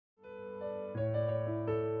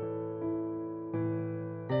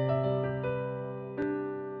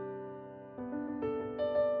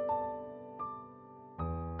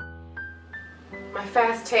My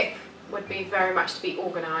first tip would be very much to be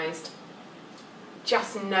organised.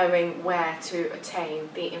 Just knowing where to obtain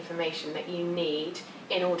the information that you need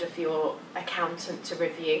in order for your accountant to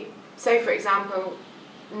review. So for example,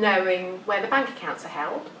 knowing where the bank accounts are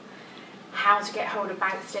held, how to get hold of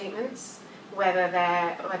bank statements, whether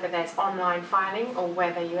there's online filing or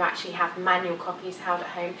whether you actually have manual copies held at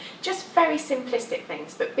home. Just very simplistic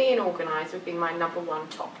things, but being organised would be my #1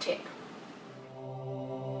 top tip.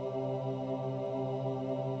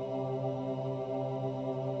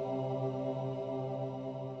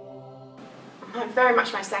 Very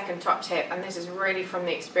much my second top tip, and this is really from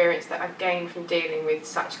the experience that I've gained from dealing with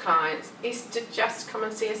such clients, is to just come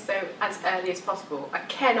and see us as early as possible. I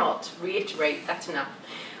cannot reiterate that enough.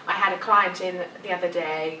 I had a client in the other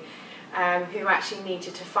day who actually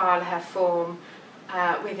needed to file her form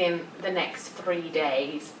within the next 3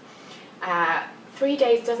 days. 3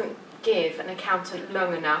 days doesn't give an accountant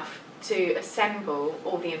long enough to assemble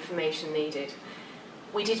all the information needed.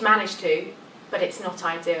 We did manage to, but it's not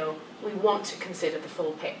ideal. We want to consider the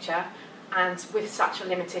full picture, and with such a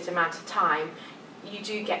limited amount of time, you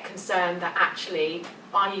do get concerned that actually,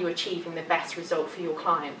 are you achieving the best result for your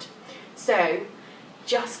client? So,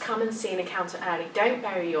 just come and see an accountant early. Don't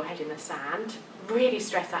bury your head in the sand. Really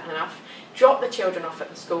stress that enough. Drop the children off at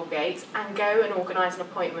the school gates and go and organise an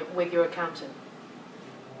appointment with your accountant.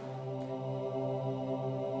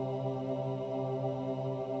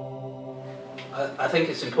 I think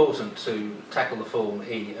it's important to tackle the Form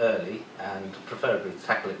E early, and preferably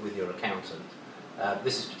tackle it with your accountant.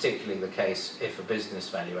 This is particularly the case if a business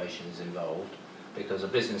valuation is involved, because a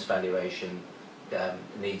business valuation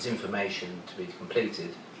needs information to be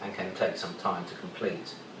completed and can take some time to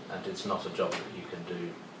complete, and it's not a job that you can do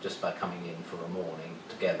just by coming in for a morning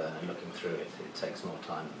together and looking through it. It takes more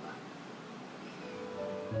time than that.